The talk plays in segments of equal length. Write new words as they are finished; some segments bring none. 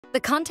The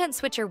Content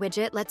Switcher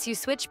widget lets you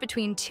switch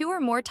between 2 or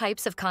more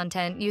types of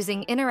content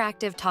using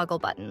interactive toggle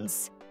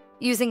buttons.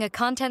 Using a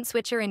content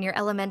switcher in your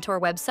Elementor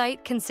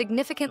website can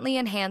significantly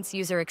enhance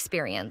user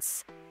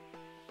experience.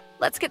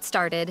 Let's get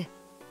started.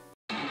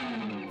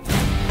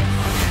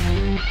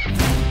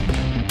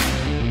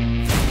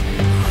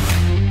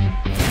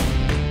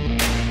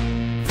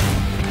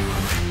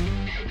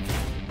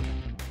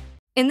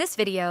 In this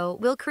video,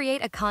 we'll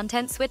create a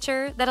content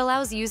switcher that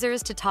allows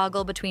users to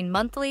toggle between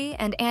monthly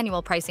and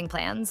annual pricing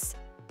plans.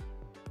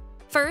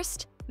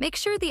 First, make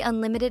sure the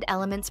Unlimited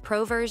Elements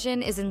Pro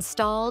version is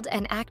installed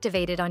and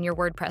activated on your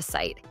WordPress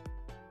site.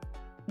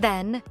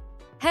 Then,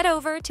 head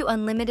over to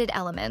Unlimited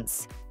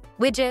Elements,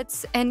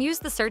 Widgets, and use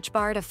the search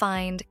bar to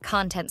find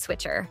Content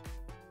Switcher.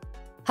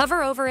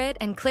 Hover over it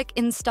and click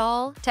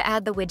Install to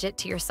add the widget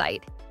to your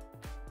site.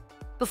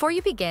 Before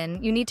you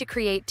begin, you need to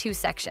create 2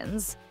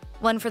 sections.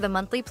 One for the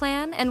monthly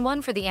plan and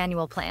one for the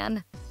annual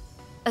plan.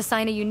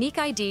 Assign a unique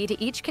ID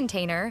to each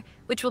container,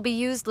 which will be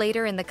used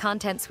later in the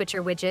Content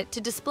Switcher widget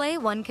to display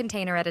one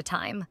container at a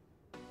time.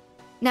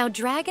 Now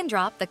drag and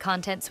drop the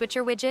Content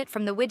Switcher widget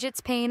from the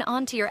Widgets pane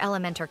onto your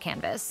Elementor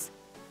canvas.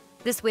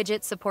 This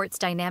widget supports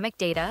dynamic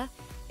data,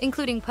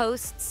 including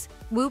posts,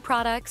 Woo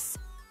products,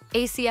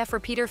 ACF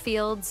repeater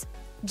fields,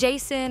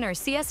 JSON or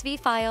CSV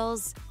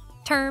files,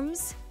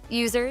 terms,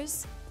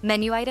 users,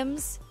 menu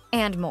items,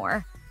 and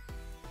more.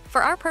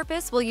 For our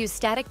purpose, we'll use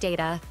static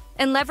data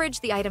and leverage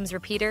the items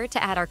repeater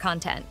to add our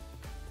content.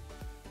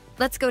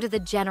 Let's go to the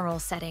General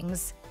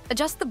settings.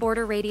 Adjust the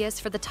border radius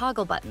for the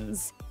toggle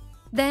buttons.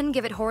 Then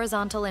give it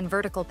horizontal and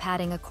vertical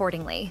padding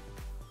accordingly.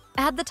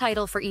 Add the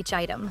title for each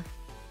item.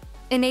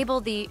 Enable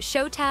the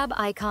Show Tab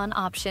Icon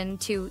option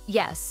to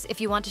Yes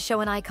if you want to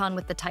show an icon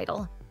with the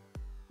title.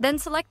 Then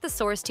select the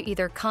source to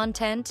either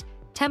Content,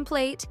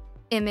 Template,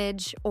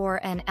 Image,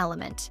 or an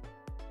element.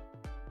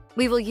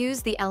 We will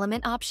use the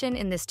element option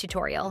in this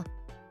tutorial.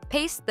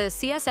 Paste the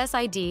CSS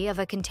ID of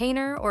a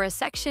container or a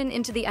section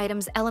into the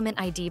item's element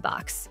ID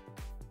box.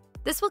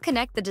 This will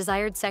connect the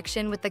desired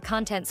section with the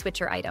content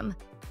switcher item.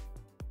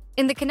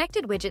 In the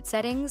connected widget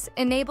settings,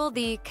 enable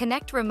the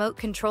Connect Remote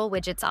Control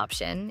Widgets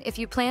option if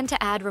you plan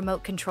to add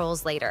remote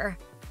controls later.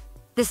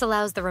 This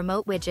allows the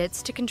remote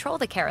widgets to control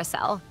the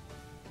carousel.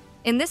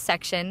 In this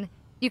section,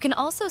 you can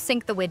also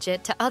sync the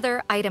widget to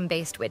other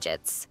item-based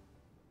widgets.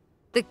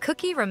 The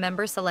Cookie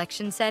Remember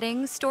Selection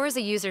setting stores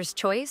a user's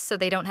choice so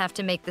they don't have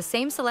to make the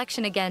same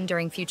selection again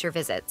during future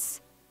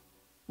visits.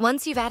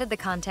 Once you've added the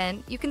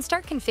content, you can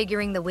start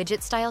configuring the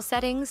widget style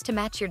settings to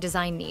match your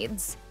design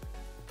needs.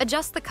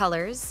 Adjust the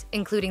colors,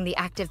 including the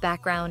active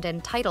background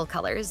and title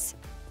colors.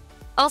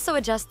 Also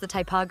adjust the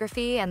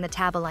typography and the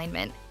tab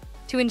alignment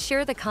to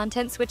ensure the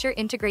content switcher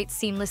integrates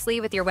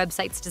seamlessly with your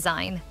website's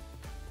design.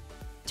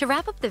 To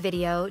wrap up the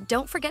video,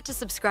 don't forget to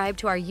subscribe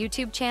to our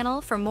YouTube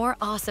channel for more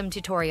awesome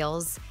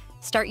tutorials.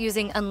 Start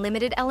using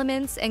unlimited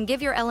elements and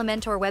give your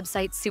Elementor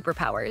website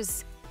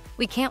superpowers.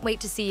 We can't wait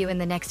to see you in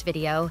the next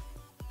video.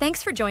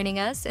 Thanks for joining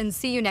us and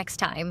see you next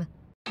time.